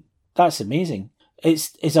 I mean, that's amazing.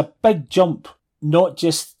 It's a big jump, not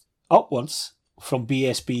just upwards from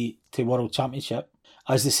BSB to World Championship,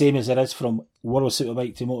 as the same as it is from World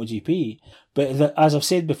Superbike to MotoGP. But as I've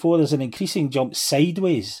said before, there's an increasing jump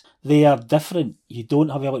sideways. They are different. You don't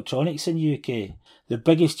have electronics in UK. The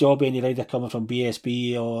biggest job any rider coming from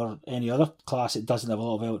BSB or any other class that doesn't have a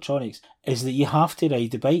lot of electronics is that you have to ride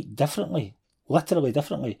the bike differently, literally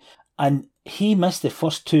differently. And he missed the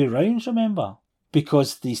first 2 rounds, remember,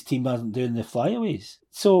 because these team aren't doing the flyaways.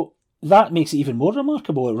 So that makes it even more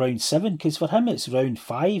remarkable at round 7, because for him it's round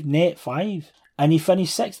 5, net 5, and he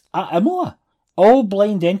finished 6th at Imola. All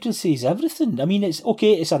blind entrances, everything. I mean, it's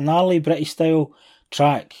okay, it's a gnarly British style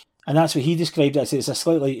track, and that's what he described it as. It's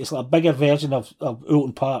like a bigger version of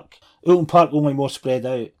Oulton Park. Oulton Park only more spread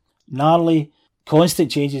out. Gnarly, constant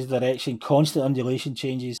changes of direction, constant undulation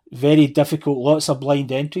changes, very difficult, lots of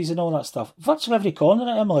blind entries and all that stuff. Virtually every corner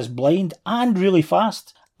at Imola is blind and really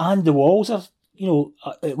fast, and the walls are,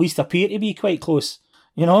 at least appear to be quite close,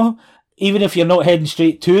 even if you're not heading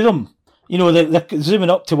straight to them. They're zooming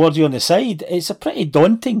up towards you on the side. It's a pretty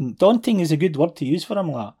daunting is a good word to use for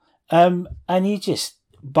Imola. And he just,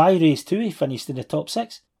 by race 2, he finished in the top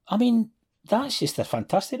 6. I mean, that's just a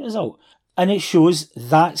fantastic result. And it shows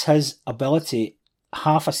that's his ability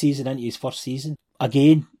half a season into his first season.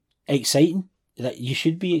 Again, exciting. That you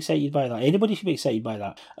should be excited by that. Anybody should be excited by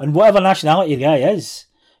that. And whatever nationality the guy is,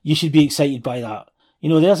 you should be excited by that.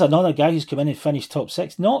 There's another guy who's come in and finished top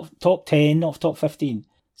 6, not top 10, not top 15.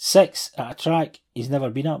 6 at a track he's never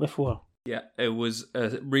been at before. Yeah, it was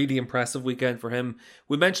a really impressive weekend for him.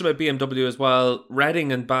 We mentioned about BMW as well.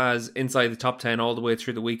 Redding and Baz inside the top 10 all the way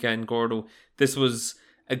through the weekend, Gordo. This was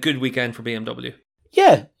a good weekend for BMW.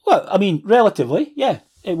 Yeah, well, I mean, relatively, yeah,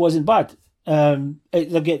 it wasn't bad.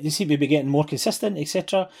 They seem to be getting more consistent,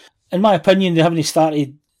 etc. In my opinion, they haven't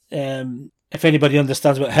started, if anybody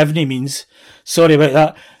understands what heavy means, sorry about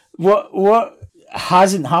that. What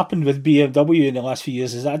hasn't happened with BMW in the last few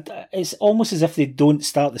years is that it's almost as if they don't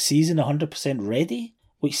start the season 100% ready,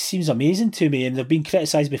 which seems amazing to me. And they've been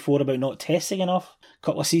criticised before about not testing enough a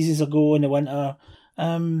couple of seasons ago in the winter.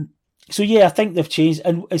 So yeah, I think they've changed,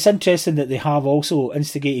 and it's interesting that they have also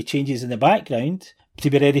instigated changes in the background to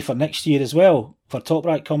be ready for next year as well, for Top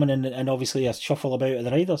Rack coming in and obviously a shuffle about of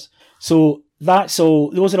the riders. So those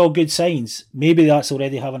are all good signs. Maybe that's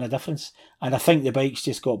already having a difference, and I think the bike's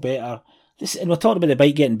just got better. And we're talking about the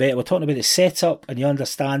bike getting better, we're talking about the setup and the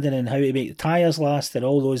understanding and how to make the tyres last and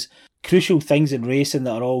all those crucial things in racing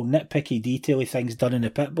that are all nitpicky, detaily things done in the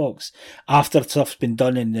pit box after stuff's been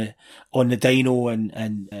done on the dyno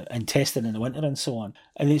and testing in the winter and so on.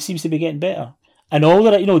 And it seems to be getting better. And all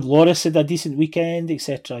that, Loris had a decent weekend,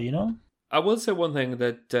 etc., I will say one thing,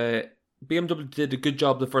 that BMW did a good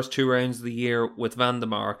job the first 2 rounds of the year with Van der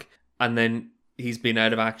Mark, and then he's been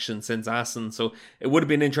out of action since Assen, so it would have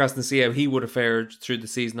been interesting to see how he would have fared through the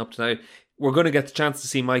season up to now. We're going to get the chance to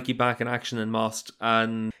see Mikey back in action in Most,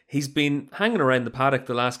 and he's been hanging around the paddock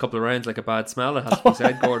the last couple of rounds like a bad smell, it has to be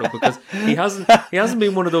said, Gordo, because he hasn't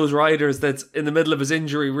been one of those riders that's in the middle of his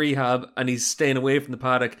injury rehab and he's staying away from the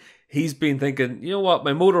paddock. He's been thinking, you know what,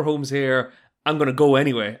 my motorhome's here, I'm going to go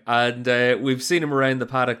anyway. And we've seen him around the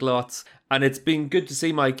paddock lots, and it's been good to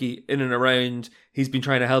see Mikey in and around. He's been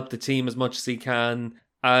trying to help the team as much as he can,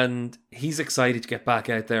 and he's excited to get back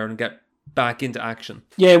out there and get back into action.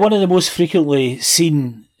 Yeah, one of the most frequently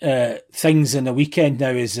seen things in the weekend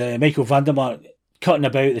now is Michael van der Mark cutting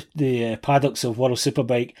about the paddocks of World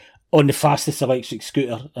Superbike on the fastest electric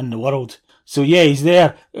scooter in the world. So yeah, he's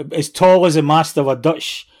there, as tall as the mast of a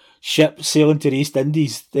Dutch ship sailing to the East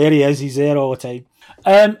Indies. There he is, he's there all the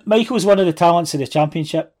time. Michael's one of the talents in the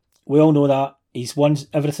championship. We all know that. He's won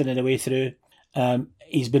everything in the way through.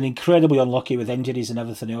 He's been incredibly unlucky with injuries and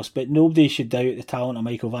everything else, but nobody should doubt the talent of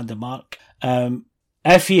Michael van der Mark.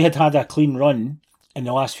 If he had had a clean run in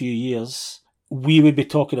the last few years, we would be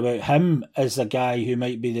talking about him as a guy who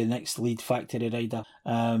might be the next lead factory rider.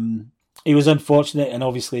 He was unfortunate, and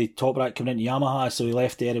obviously Top Rat coming into Yamaha, so he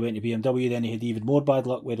left there, he went to BMW, then he had even more bad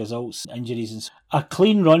luck with results, injuries. And a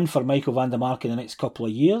clean run for Michael van der Mark in the next couple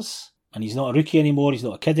of years, and he's not a rookie anymore, he's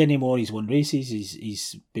not a kid anymore, he's won races,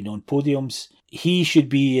 he's been on podiums. He should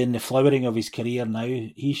be in the flowering of his career now.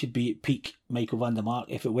 He should be at peak Michael van der Mark.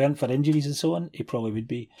 If it weren't for injuries and so on, he probably would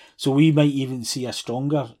be. So we might even see a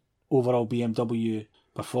stronger overall BMW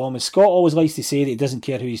performance. Scott always likes to say that he doesn't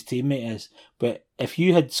care who his teammate is, but if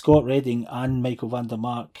you had Scott Redding and Michael van der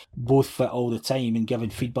Mark both fit all the time and giving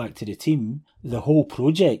feedback to the team, the whole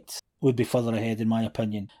project would be further ahead, in my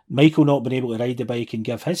opinion. Michael not being able to ride the bike and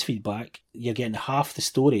give his feedback, you're getting half the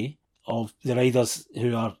story of the riders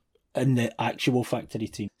who are in the actual factory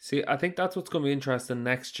team. See, I think that's what's going to be interesting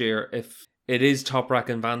next year if it is Toprak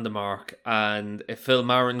and Van der Mark, and if Phil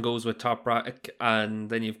Marin goes with Toprak, and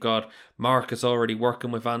then you've got Marcus already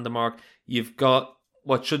working with Van der Mark, you've got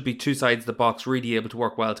what should be two sides of the box really able to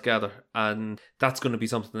work well together, and that's going to be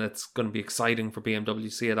something that's going to be exciting for BMW to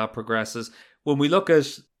see how that progresses. When we look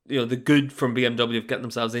at the good from BMW of getting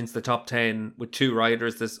themselves into the top 10 with two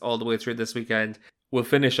riders this all the way through this weekend, we'll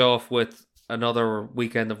finish off with another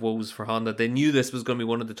weekend of woes for Honda. They knew this was going to be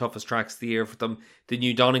one of the toughest tracks of the year for them. They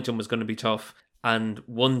knew Donington was going to be tough. And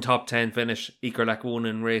one top 10 finish, Ikerlek won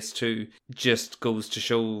in race 2, just goes to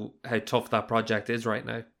show how tough that project is right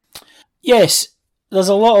now. Yes, there's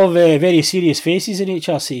a lot of very serious faces in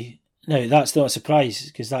HRC. Now, that's not a surprise,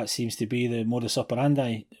 because that seems to be the modus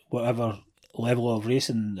operandi, whatever level of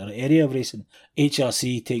racing or area of racing.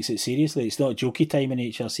 HRC takes it seriously. It's not jokey time in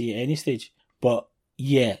HRC at any stage. But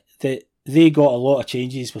yeah, they got a lot of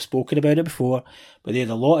changes. We've spoken about it before, but they had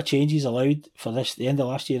a lot of changes allowed for the end of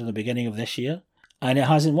last year and the beginning of this year, and it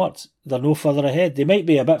hasn't worked. They're no further ahead. They might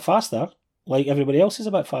be a bit faster, like everybody else is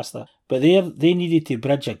a bit faster, but they needed to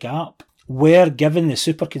bridge a gap. We're given the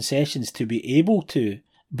super concessions to be able to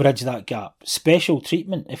bridge that gap. Special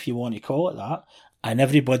treatment, if you want to call it that. And I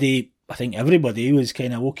think everybody was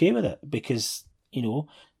kind of okay with it, because,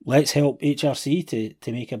 let's help HRC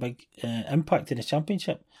to make a big impact in the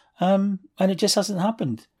championship. And it just hasn't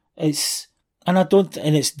happened. It's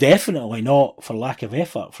definitely not for lack of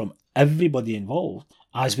effort from everybody involved.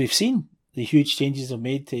 As we've seen, the huge changes they've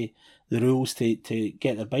made to the rules to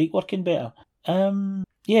get their bike working better. On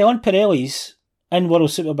Pirellis in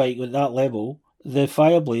World Superbike at that level, the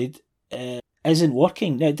Fireblade isn't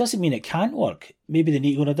working. Now, it doesn't mean it can't work. Maybe they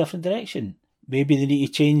need to go in a different direction. Maybe they need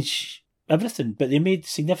to change everything. But they made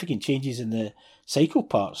significant changes in the cycle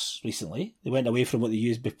parts recently. They went away from what they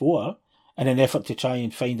used before in an effort to try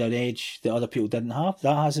and find an edge that other people didn't have.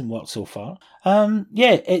 That hasn't worked so far.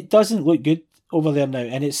 It doesn't look good over there now,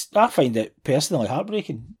 and I find it personally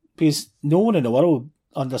heartbreaking, because no one in the world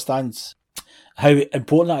understands how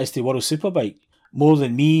important that is to World Superbike more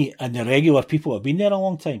than me and the regular people who have been there a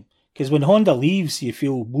long time. Because when Honda leaves, you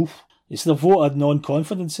feel, woof, it's the voted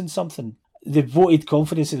non-confidence in something. They voted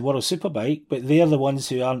confidence in World Superbike, but they're the ones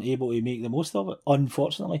who aren't able to make the most of it,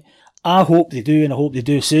 unfortunately. I hope they do, and I hope they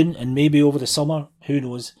do soon, and maybe over the summer. Who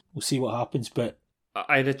knows? We'll see what happens. But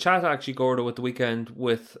I had a chat, actually, Gordo, at the weekend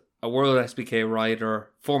with a WorldSBK rider,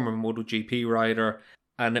 former MotoGP rider,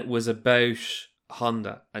 and it was about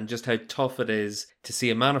Honda and just how tough it is to see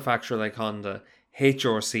a manufacturer like Honda,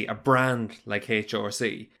 HRC, a brand like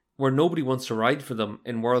HRC, where nobody wants to ride for them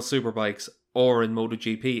in World Superbikes or in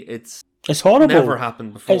MotoGP. It's horrible. Never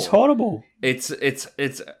happened before. It's horrible. It's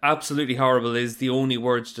absolutely horrible is the only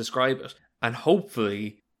word to describe it. And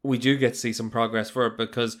hopefully we do get to see some progress for it,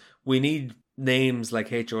 because we need names like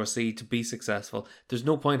HRC to be successful. There's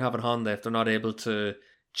no point having Honda if they're not able to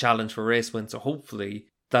challenge for race wins. So hopefully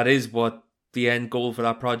that is what the end goal for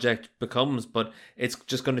that project becomes, but it's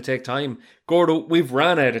just going to take time. Gordo, we've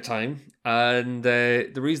ran out of time, and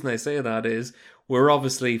the reason I say that is we're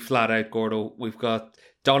obviously flat out, Gordo. We've got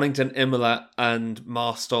Donington, Imola and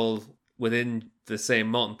Mostal within the same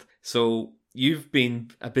month. So you've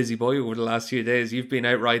been a busy boy over the last few days. You've been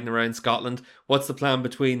out riding around Scotland. What's the plan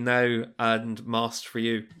between now and Most for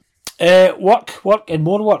you? Work and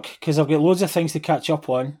more work, because I've got loads of things to catch up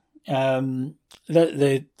on.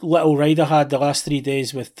 The little ride I had the last 3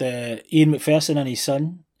 days with Ian McPherson and his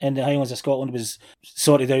son in the Highlands of Scotland was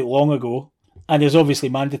sorted out long ago, and is obviously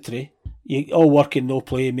mandatory. All work and no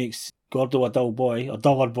play makes Gordo a dull boy, or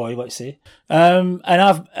duller boy, let's say. And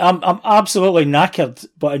I'm absolutely knackered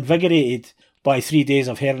but invigorated by 3 days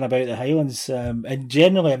of hearing about the Highlands, and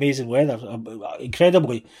generally amazing weather.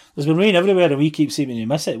 Incredibly, there's been rain everywhere, and we keep seeming to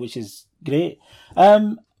miss it, which is great.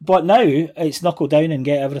 But now it's knuckle down and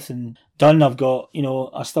get everything done. I've got,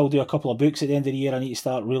 I still do a couple of books at the end of the year. I need to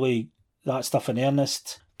start really that stuff in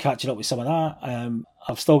earnest, catching up with some of that.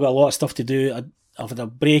 I've still got a lot of stuff to do. I've had a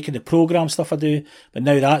break in the programme stuff I do, but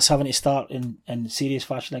now that's having to start in serious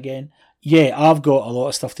fashion again. Yeah, I've got a lot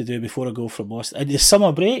of stuff to do before I go from Boston. And the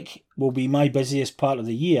summer break will be my busiest part of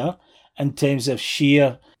the year in terms of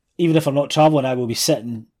sheer, even if I'm not travelling, I will be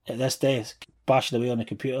sitting at this desk, bashing away on the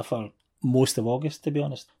computer for most of August, to be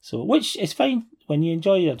honest. So, which is fine. When you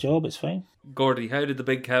enjoy your job, it's fine. Gordy, how did the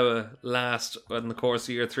big cow last in the course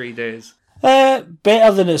of your 3 days?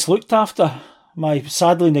 Better than it's looked after. My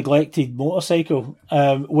sadly neglected motorcycle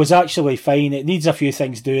was actually fine. It needs a few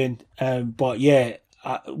things doing, but yeah,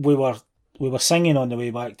 we were singing on the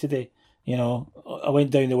way back today. You know, I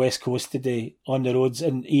went down the west coast today on the roads,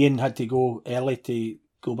 and Ian had to go early to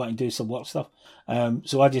go back and do some work stuff.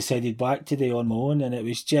 So I just headed back today on my own, and it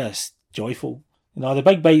was just joyful. You know, the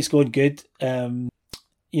big bike's going good. You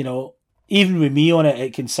know, even with me on it,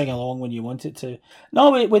 it can sing along when you want it to.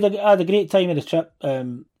 No, I had a great time of the trip.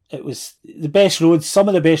 It was the best roads. Some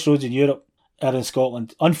of the best roads in Europe are in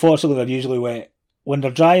Scotland. Unfortunately, they're usually wet. When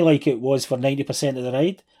they're dry, like it was for 90% of the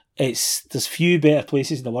ride, there's few better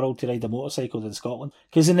places in the world to ride a motorcycle than Scotland.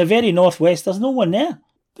 Because in the very northwest, there's no one there.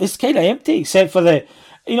 It's kind of empty, except for the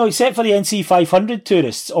NC 500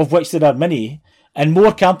 tourists, of which there are many, and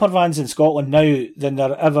more camper vans in Scotland now than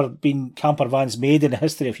there ever been camper vans made in the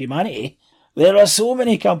history of humanity. There are so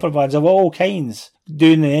many camper vans of all kinds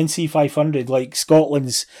doing the NC 500, like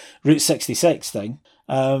Scotland's Route 66 thing.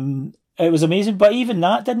 It was amazing, but even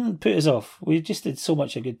that didn't put us off. We just had so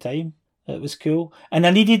much a good time. It was cool. And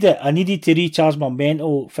I needed it. I needed to recharge my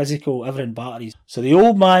mental, physical, everything batteries. So the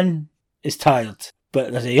old man is tired,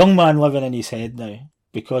 but there's a young man living in his head now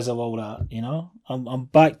because of all that, you know? I'm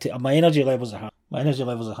back to... My energy levels are high. My energy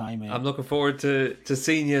levels are high, mate. I'm looking forward to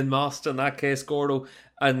seeing you in Most in that case, Gordo.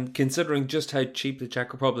 And considering just how cheap the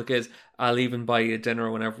Czech Republic is, I'll even buy you a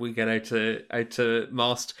dinner whenever we get out to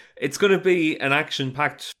Most. It's going to be an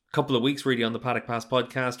action-packed couple of weeks, really, on the Paddock Pass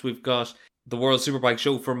podcast. We've got the World Superbike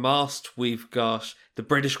show for Most. We've got the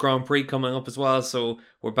British Grand Prix coming up as well. So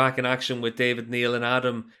we're back in action with David, Neil and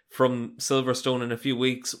Adam from Silverstone in a few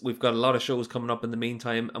weeks. We've got a lot of shows coming up in the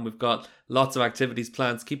meantime, and we've got lots of activities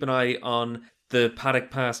planned. Keep an eye on the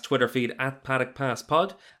Paddock Pass Twitter feed at Paddock Pass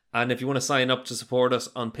Pod. And if you want to sign up to support us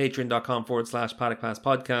on patreon.com/Paddock Pass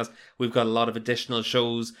Podcast, we've got a lot of additional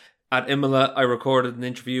shows. At Imola, I recorded an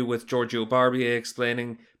interview with Giorgio Barbier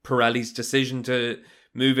explaining Pirelli's decision to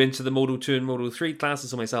move into the Moto2 and Moto3 classes.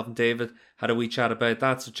 So myself and David had a wee chat about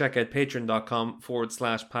that. So check out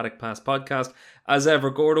patreon.com/Paddock Pass Podcast. As ever,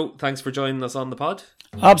 Gordo, thanks for joining us on the pod.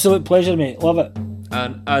 Absolute pleasure, mate. Love it.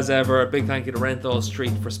 And as ever, a big thank you to Renthal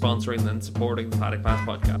Street for sponsoring and supporting the Paddock Pass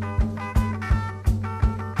Podcast.